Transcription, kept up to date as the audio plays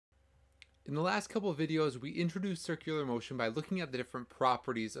In the last couple of videos, we introduced circular motion by looking at the different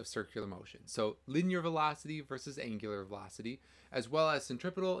properties of circular motion. So linear velocity versus angular velocity, as well as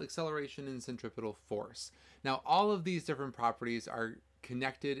centripetal acceleration and centripetal force. Now, all of these different properties are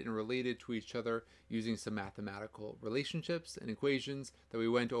connected and related to each other using some mathematical relationships and equations that we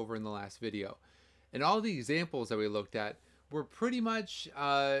went over in the last video. And all the examples that we looked at were pretty much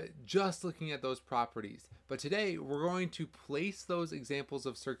just looking at those properties. But today we're going to place those examples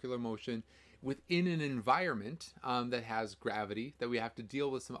of circular motion within an environment that has gravity, that we have to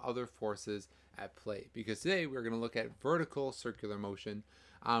deal with some other forces at play. Because today we're going to look at vertical circular motion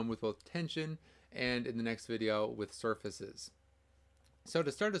with both tension and in the next video with surfaces. So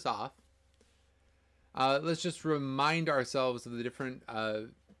to start us off, let's just remind ourselves of the different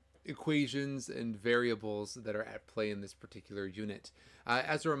equations and variables that are at play in this particular unit.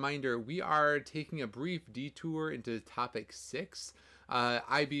 As a reminder, we are taking a brief detour into topic 6.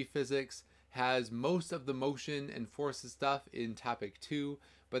 IB physics has most of the motion and forces stuff in topic 2,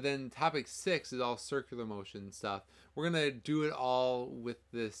 but then topic 6 is all circular motion stuff. We're going to do it all with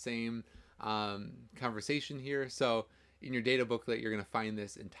the same conversation here. So in your data booklet, you're going to find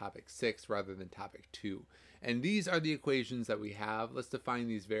this in topic 6 rather than topic 2. And these are the equations that we have. Let's define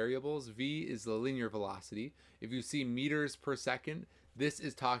these variables. V is the linear velocity. If you see meters per second, this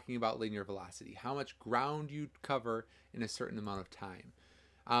is talking about linear velocity, how much ground you cover in a certain amount of time.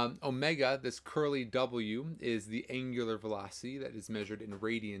 Omega, this curly W, is the angular velocity that is measured in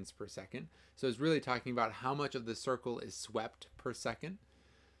radians per second. So it's really talking about how much of the circle is swept per second.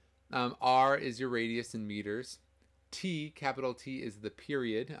 R is your radius in meters. T, capital T, is the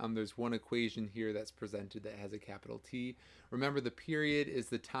period. There's one equation here that's presented that has a capital T. Remember, the period is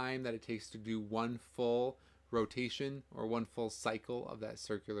the time that it takes to do one full rotation or one full cycle of that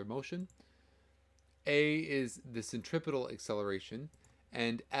circular motion. A is the centripetal acceleration,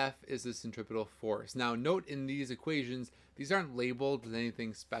 and F is the centripetal force. Now, note in these equations, these aren't labeled with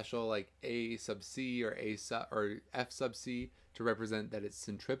anything special like A sub C or F sub C to represent that it's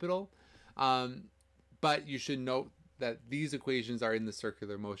centripetal. But you should note that these equations are in the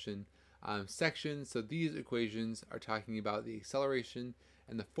circular motion section. So these equations are talking about the acceleration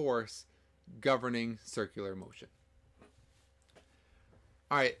and the force governing circular motion.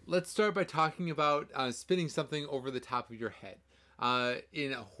 All right, let's start by talking about spinning something over the top of your head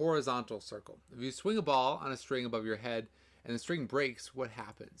in a horizontal circle. If you swing a ball on a string above your head and the string breaks, what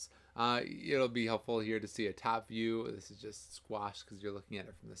happens? It'll be helpful here to see a top view. This is just squash because you're looking at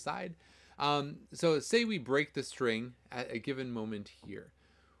it from the side. So say we break the string at a given moment here.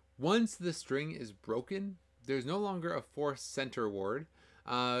 Once the string is broken, there's no longer a force centerward,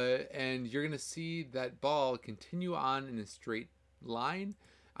 and you're going to see that ball continue on in a straight line,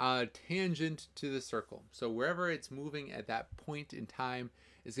 tangent to the circle. So wherever it's moving at that point in time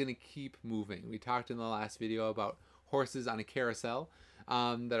is going to keep moving. We talked in the last video about horses on a carousel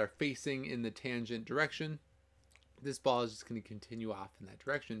that are facing in the tangent direction. This ball is just going to continue off in that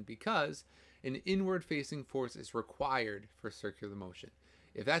direction because an inward facing force is required for circular motion.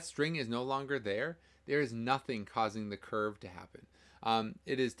 If that string is no longer there, there is nothing causing the curve to happen.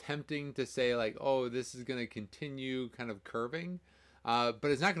 It is tempting to say like, oh, this is going to continue kind of curving, but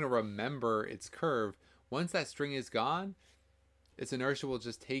it's not going to remember its curve. Once that string is gone, its inertia will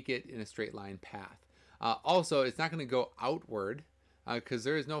just take it in a straight line path. Also, it's not going to go outward because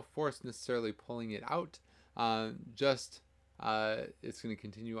there is no force necessarily pulling it out. It's going to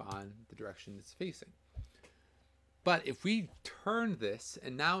continue on the direction it's facing. But if we turn this,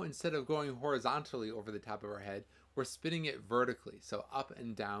 and now instead of going horizontally over the top of our head, we're spinning it vertically, so up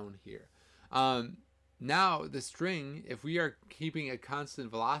and down here. Now the string, if we are keeping a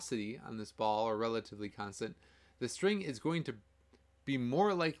constant velocity on this ball, or relatively constant, the string is going to be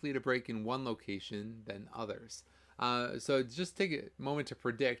more likely to break in one location than others. So just take a moment to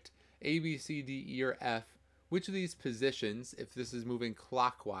predict A, B, C, D, E, or F. Which of these positions, if this is moving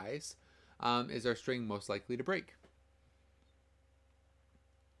clockwise, is our string most likely to break?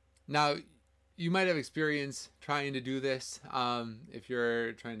 Now, you might have experience trying to do this if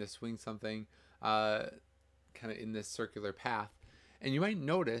you're trying to swing something kind of in this circular path. And you might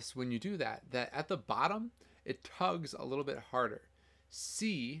notice when you do that, that at the bottom, it tugs a little bit harder.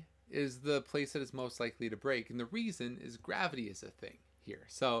 C is the place that is most likely to break. And the reason is gravity is a thing here.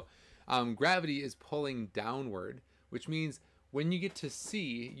 So gravity is pulling downward, which means when you get to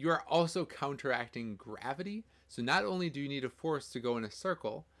C, you are also counteracting gravity. So not only do you need a force to go in a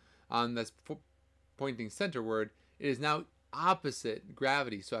circle that's pointing centerward, it is now opposite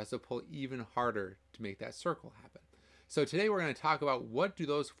gravity, so it has to pull even harder to make that circle happen. So today we're going to talk about what do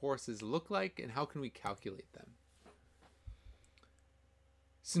those forces look like and how can we calculate them.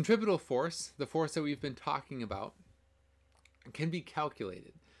 Centripetal force, the force that we've been talking about, can be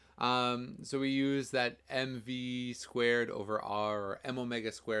calculated. So we use that mv squared over r, or m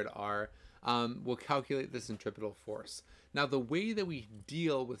omega squared r. We'll calculate the centripetal force. Now, the way that we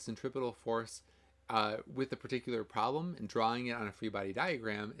deal with centripetal force with a particular problem and drawing it on a free body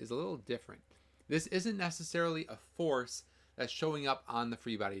diagram is a little different. This isn't necessarily a force that's showing up on the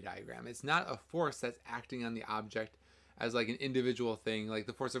free body diagram. It's not a force that's acting on the object as like an individual thing, like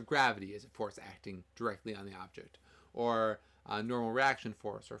the force of gravity is a force acting directly on the object, or normal reaction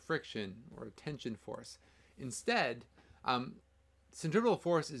force, or friction, or tension force. Instead, centripetal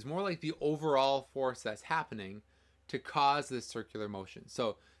force is more like the overall force that's happening to cause this circular motion.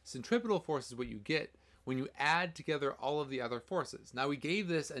 So centripetal force is what you get when you add together all of the other forces. Now, we gave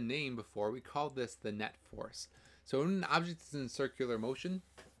this a name before. We called this the net force. So when an object is in circular motion,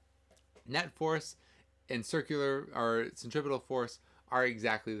 net force and circular or centripetal force are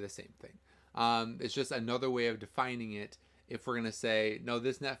exactly the same thing. It's just another way of defining it. If we're going to say, no,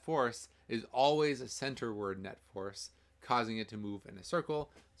 this net force is always a centerward net force, causing it to move in a circle,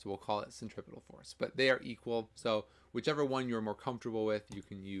 so we'll call it centripetal force. But they are equal, so whichever one you're more comfortable with, you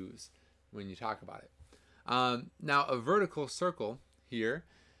can use when you talk about it. Now, a vertical circle here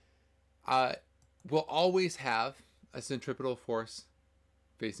will always have a centripetal force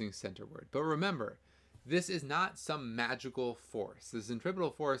facing centerward. But remember, this is not some magical force. The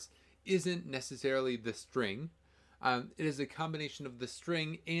centripetal force isn't necessarily the string. It is a combination of the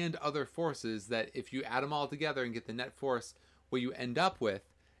string and other forces that if you add them all together and get the net force, what you end up with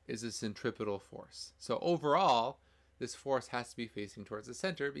is a centripetal force. So overall, this force has to be facing towards the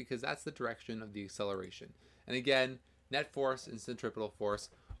center because that's the direction of the acceleration. And again, net force and centripetal force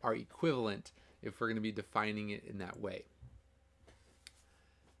are equivalent if we're going to be defining it in that way.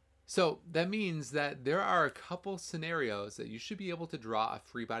 So that means that there are a couple scenarios that you should be able to draw a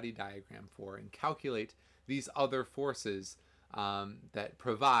free body diagram for and calculate these other forces that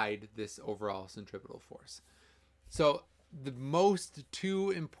provide this overall centripetal force. So the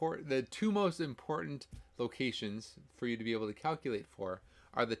two most important locations for you to be able to calculate for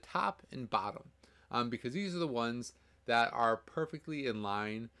are the top and bottom, because these are the ones that are perfectly in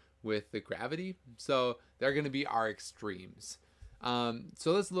line with the gravity. So they're going to be our extremes.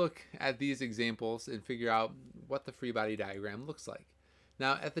 So let's look at these examples and figure out what the free body diagram looks like.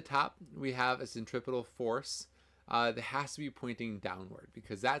 Now, at the top, we have a centripetal force that has to be pointing downward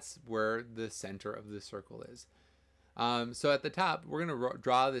because that's where the center of the circle is. So at the top, we're going to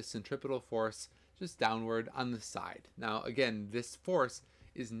draw the centripetal force just downward on the side. Now, again, this force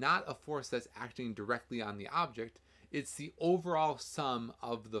is not a force that's acting directly on the object. It's the overall sum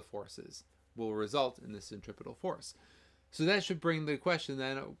of the forces will result in the centripetal force. So that should bring the question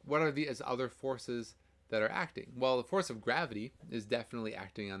then, what are these other forces that are acting? Well, the force of gravity is definitely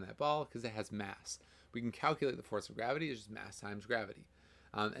acting on that ball because it has mass. We can calculate the force of gravity as just mass times gravity.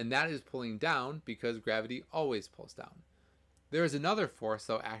 And that is pulling down because gravity always pulls down. There is another force,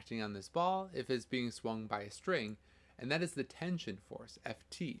 though, acting on this ball if it's being swung by a string, and that is the tension force,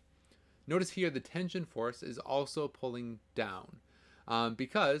 Ft. Notice here the tension force is also pulling down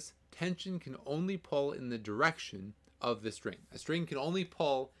because tension can only pull in the direction of the string. A string can only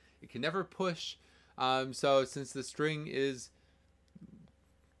pull, it can never push. So since the string is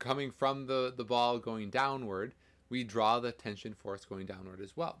coming from the ball going downward, we draw the tension force going downward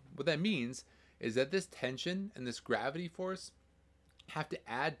as well. What that means is that this tension and this gravity force have to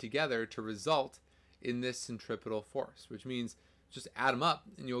add together to result in this centripetal force, which means just add them up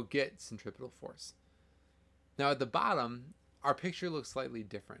and you'll get centripetal force. Now at the bottom, our picture looks slightly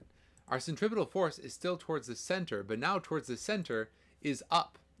different. Our centripetal force is still towards the center, but now towards the center is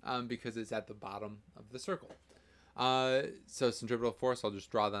up because it's at the bottom of the circle. So centripetal force, I'll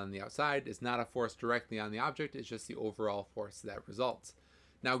just draw that on the outside. It's not a force directly on the object, it's just the overall force that results.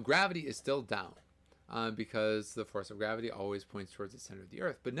 Now gravity is still down because the force of gravity always points towards the center of the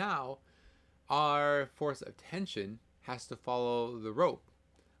earth. But now our force of tension has to follow the rope,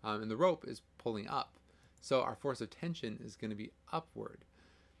 and the rope is pulling up. So our force of tension is going to be upward.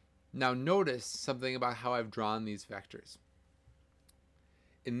 Now notice something about how I've drawn these vectors.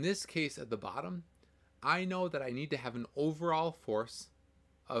 In this case at the bottom, I know that I need to have an overall force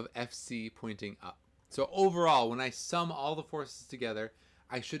of Fc pointing up. So overall, when I sum all the forces together,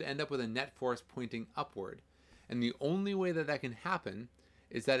 I should end up with a net force pointing upward. And the only way that that can happen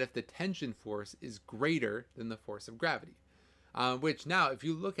is that if the tension force is greater than the force of gravity. Which now, if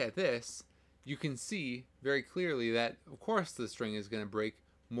you look at this, you can see very clearly that, of course, the string is going to break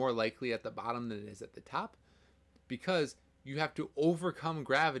more likely at the bottom than it is at the top, because you have to overcome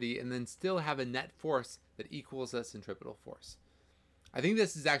gravity and then still have a net force that equals that centripetal force. I think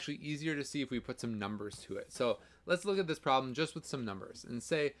this is actually easier to see if we put some numbers to it. So let's look at this problem just with some numbers and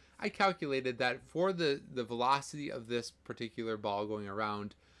say I calculated that for the velocity of this particular ball going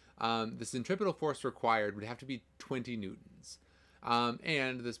around, the centripetal force required would have to be 20 newtons.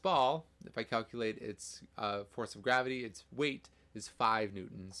 And this ball, if I calculate its force of gravity, its weight is 5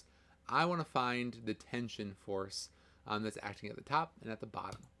 newtons. I want to find the tension force that's acting at the top and at the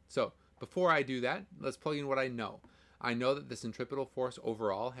bottom. So before I do that, let's plug in what I know. I know that the centripetal force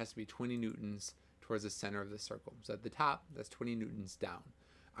overall has to be 20 newtons towards the center of the circle. So at the top, that's 20 newtons down.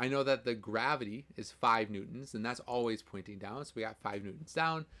 I know that the gravity is 5 newtons, and that's always pointing down. So we got 5 newtons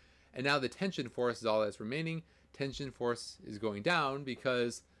down. And now the tension force is all that's remaining. Tension force is going down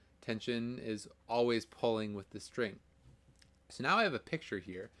because tension is always pulling with the string. So now I have a picture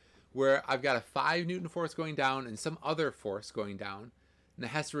here where I've got a 5 Newton force going down and some other force going down, and that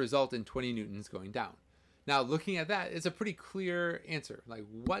has to result in 20 newtons going down. Now, looking at that, it's a pretty clear answer. Like,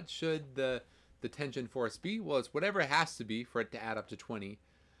 what should the tension force be? Well, it's whatever it has to be for it to add up to 20.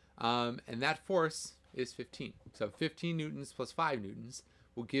 And that force is 15. So 15 newtons plus 5 newtons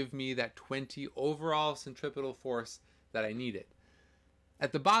will give me that 20 overall centripetal force that I needed.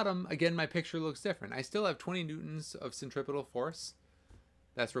 At the bottom, again, my picture looks different. I still have 20 newtons of centripetal force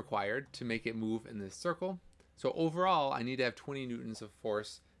that's required to make it move in this circle. So overall, I need to have 20 newtons of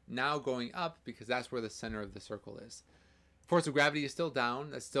force now going up because that's where the center of the circle is. Force of gravity is still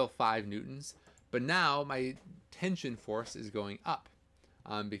down, that's still 5 newtons, but now my tension force is going up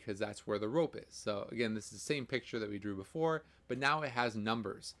because that's where the rope is. So again, this is the same picture that we drew before, but now it has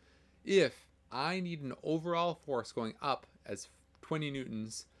numbers. If I need an overall force going up as 20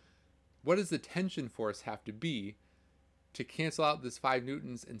 newtons, what does the tension force have to be to cancel out this 5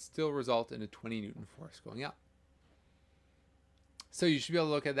 newtons and still result in a 20 newton force going up? So you should be able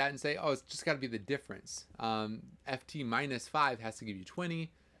to look at that and say, oh, it's just got to be the difference. Ft minus 5 has to give you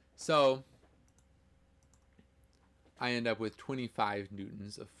 20. So I end up with 25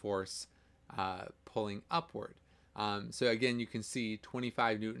 newtons of force pulling upward. So again, you can see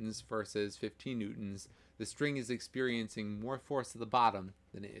 25 newtons versus 15 newtons. The string is experiencing more force at the bottom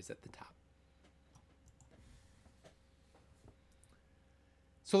than it is at the top.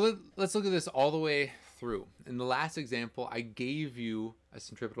 So let's look at this all the way through. In the last example, I gave you a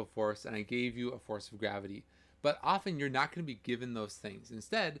centripetal force and I gave you a force of gravity. But often you're not going to be given those things.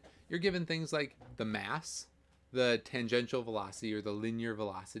 Instead, you're given things like the mass, the tangential velocity or the linear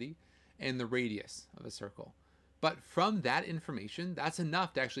velocity, and the radius of a circle. But from that information, that's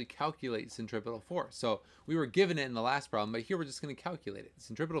enough to actually calculate centripetal force. So we were given it in the last problem, but here we're just going to calculate it.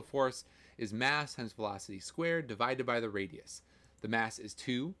 Centripetal force is mass times velocity squared divided by the radius. The mass is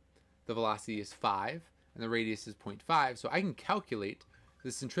 2, the velocity is 5, and the radius is 0.5. So I can calculate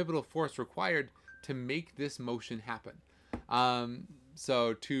the centripetal force required to make this motion happen.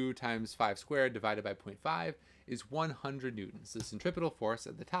 So 2 times 5 squared divided by 0.5 is 100 newtons. The centripetal force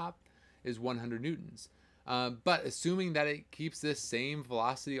at the top is 100 newtons. But assuming that it keeps this same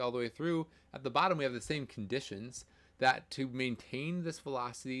velocity all the way through, at the bottom we have the same conditions that to maintain this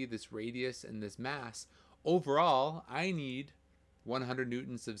velocity, this radius, and this mass, overall I need 100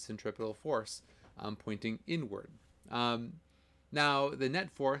 newtons of centripetal force pointing inward. Now the net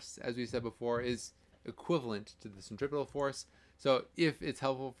force, as we said before, is equivalent to the centripetal force. So if it's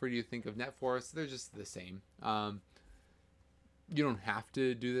helpful for you to think of net force, they're just the same. You don't have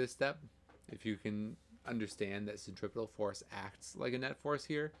to do this step if you can understand that centripetal force acts like a net force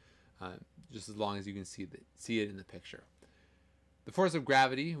here, just as long as you can see it in the picture. The force of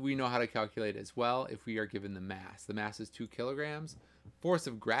gravity, we know how to calculate as well if we are given the mass. The mass is 2 kilograms. Force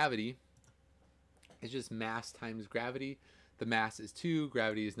of gravity is just mass times gravity. The mass is 2,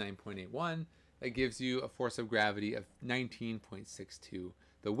 gravity is 9.81. That gives you a force of gravity of 19.62.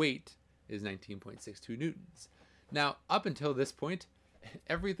 The weight is 19.62 newtons. Now, up until this point,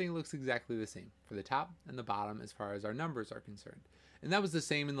 everything looks exactly the same for the top and the bottom as far as our numbers are concerned. And that was the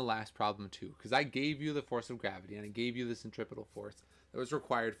same in the last problem too, because I gave you the force of gravity and I gave you the centripetal force that was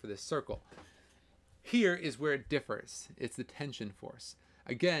required for this circle. Here is where it differs. It's the tension force.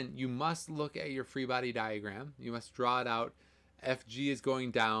 Again, you must look at your free body diagram. You must draw it out. Fg is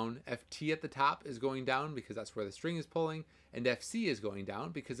going down. Ft at the top is going down because that's where the string is pulling. And Fc is going down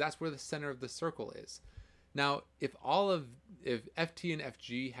because that's where the center of the circle is. Now, if Ft and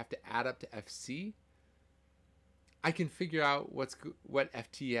Fg have to add up to Fc, I can figure out what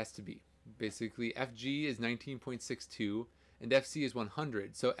Ft has to be. Basically, Fg is 19.62 and Fc is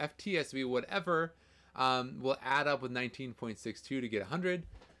 100. So Ft has to be whatever will add up with 19.62 to get 100,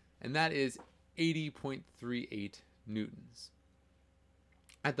 and that is 80.38 newtons.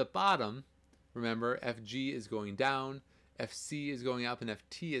 At the bottom, remember, Fg is going down, Fc is going up and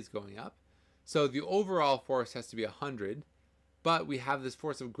Ft is going up. So the overall force has to be 100, but we have this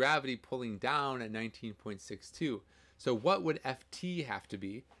force of gravity pulling down at 19.62. So what would Ft have to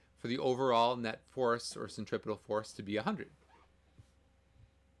be for the overall net force or centripetal force to be 100?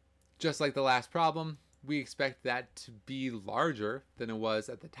 Just like the last problem, we expect that to be larger than it was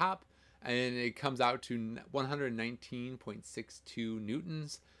at the top, and it comes out to 119.62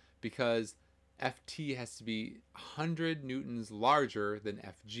 newtons because Ft has to be 100 newtons larger than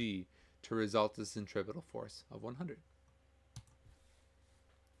Fg to result in a centripetal force of 100.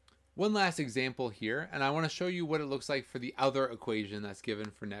 One last example here, and I want to show you what it looks like for the other equation that's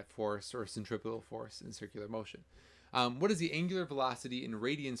given for net force or centripetal force in circular motion. What is the angular velocity in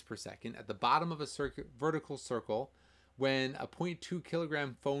radians per second at the bottom of a vertical circle when a 0.2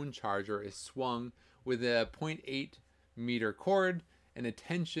 kilogram phone charger is swung with a 0.8 meter cord and a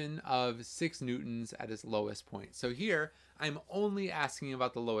tension of 6 newtons at its lowest point? So here, I'm only asking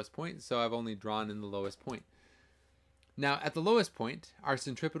about the lowest point, so I've only drawn in the lowest point. Now, at the lowest point, our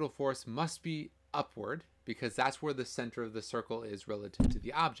centripetal force must be upward because that's where the center of the circle is relative to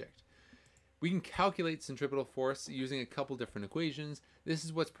the object. We can calculate centripetal force using a couple different equations. This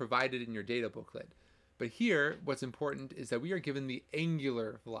is what's provided in your data booklet. But here, what's important is that we are given the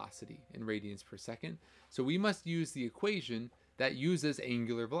angular velocity in radians per second. So we must use the equation that uses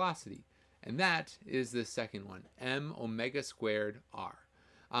angular velocity. And that is the second one, m omega squared r.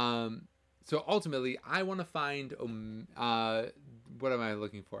 So ultimately, I want to find, what am I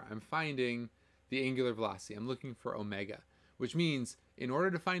looking for? I'm finding the angular velocity. I'm looking for omega, which means in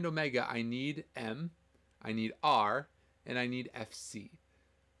order to find omega, I need m, I need r, and I need Fc.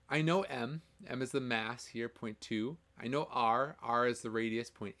 I know m is the mass here, 0.2. I know r is the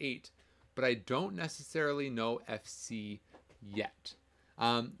radius, 0.8, but I don't necessarily know Fc yet.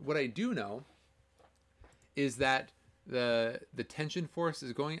 What I do know is that the tension force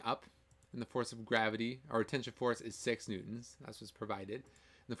is going up, and the force of gravity, or tension force, is 6 newtons. That's what's provided.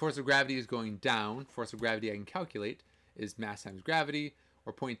 And the force of gravity is going down. Force of gravity I can calculate is mass times gravity,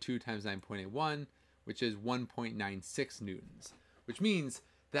 or 0.2 times 9.81, which is 1.96 newtons. Which means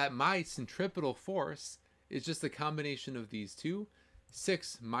that my centripetal force is just the combination of these two.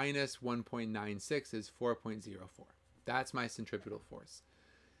 6 minus 1.96 is 4.04. That's my centripetal force.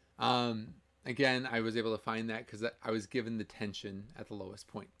 Again, I was able to find that because I was given the tension at the lowest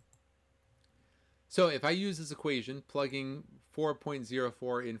point. So if I use this equation, plugging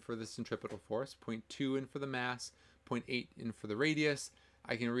 4.04 in for the centripetal force, 0.2 in for the mass, 0.8 in for the radius,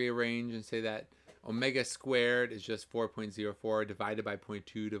 I can rearrange and say that omega squared is just 4.04 divided by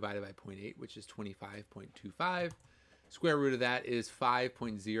 0.2 divided by 0.8, which is 25.25. Square root of that is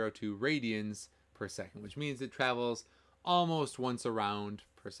 5.02 radians per second, which means it travels almost once around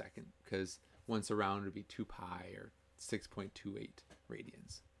per second, because once around would be 2 pi or 6.28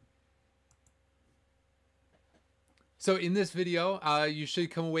 radians. So in this video, you should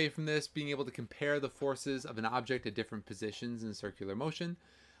come away from this being able to compare the forces of an object at different positions in circular motion.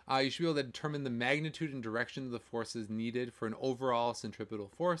 You should be able to determine the magnitude and direction of the forces needed for an overall centripetal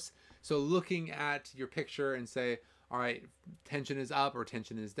force. So looking at your picture and say, all right, tension is up or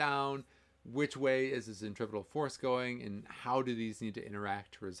tension is down, which way is the centripetal force going, and how do these need to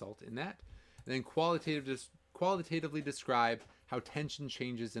interact to result in that? And then qualitatively describe how tension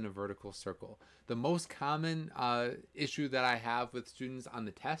changes in a vertical circle. The most common issue that I have with students on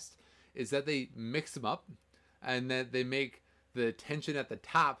the test is that they mix them up and that they make the tension at the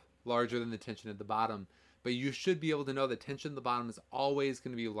top larger than the tension at the bottom. But you should be able to know that tension at the bottom is always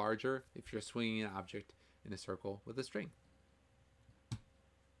going to be larger if you're swinging an object in a circle with a string.